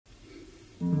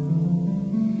The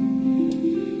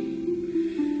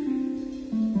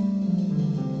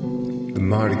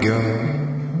mighty God,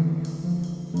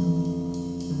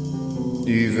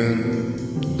 even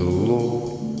the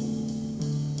Lord,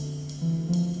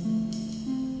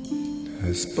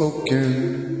 has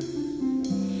spoken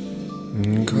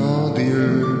and called the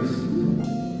earth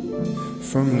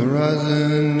from the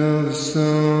rising of the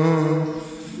sun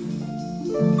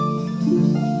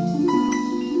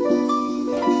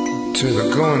to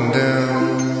the going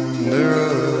down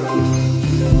thereof.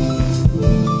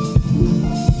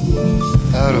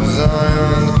 Out of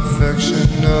Zion, the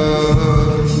perfection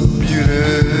of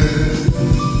beauty,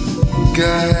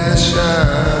 God has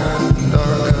shined,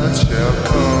 our God shall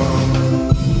come,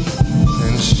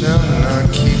 and shall not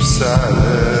keep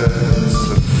silence.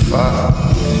 The fire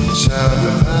shall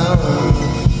devour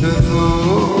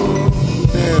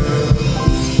him,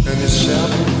 and it shall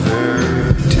be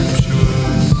very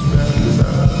tempestuous round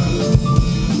about.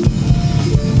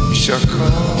 He shall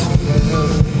call to the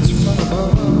heavens from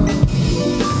above,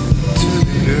 to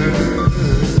the earth,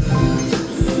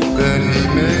 that he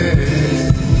may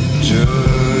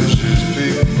judge his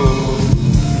people.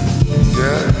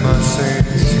 Gather my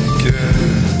saints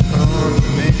together on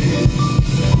me,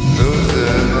 those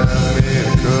that have made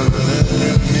a covenant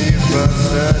with me by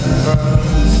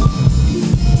sacrifice.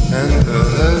 And the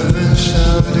heavens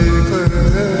shall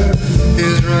declare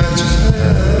his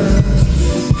righteousness,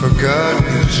 for God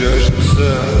is judge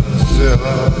himself.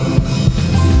 Selah.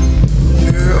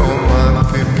 Hear, all my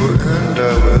people, and I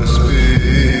will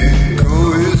speak, O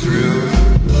Israel,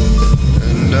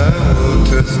 and I will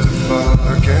testify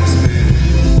against thee.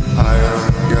 I am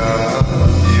God,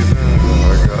 even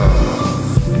my God.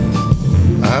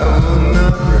 I will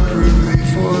not reprove thee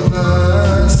for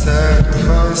thy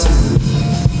sacrifices,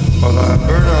 or thy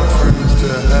burnt offerings to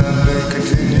have been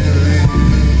continually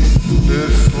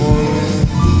before me.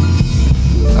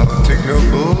 I will take no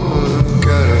bullock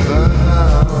out of thy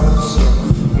house,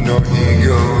 nor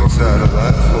he-goats out of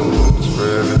thy folds, for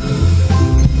every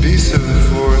beast of the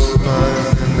forest is mine,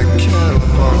 and the cattle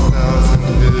upon 1,000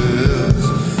 hills.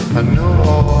 I know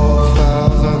all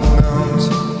fowls of the mountains,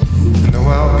 and the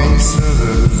wild beasts of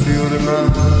the field are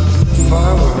mine. If I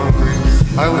were hungry,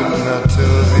 I would not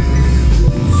tell thee,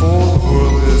 for the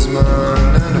world is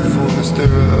mine, and the fullness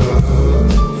thereof.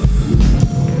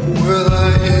 Will I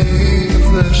eat the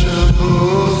flesh of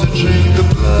bulls, or drink the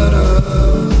blood of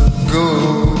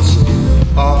goats?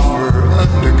 Offer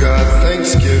unto God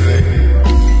thanksgiving,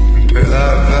 and pay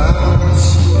thy vows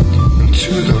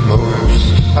unto the Most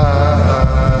High.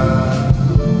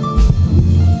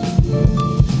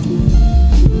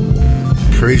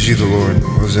 Praise ye the Lord,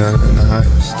 Hosanna in the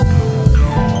highest.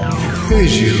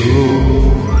 Praise ye the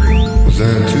Lord,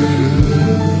 Hosanna to the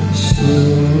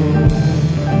Son.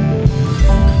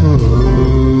 Oh,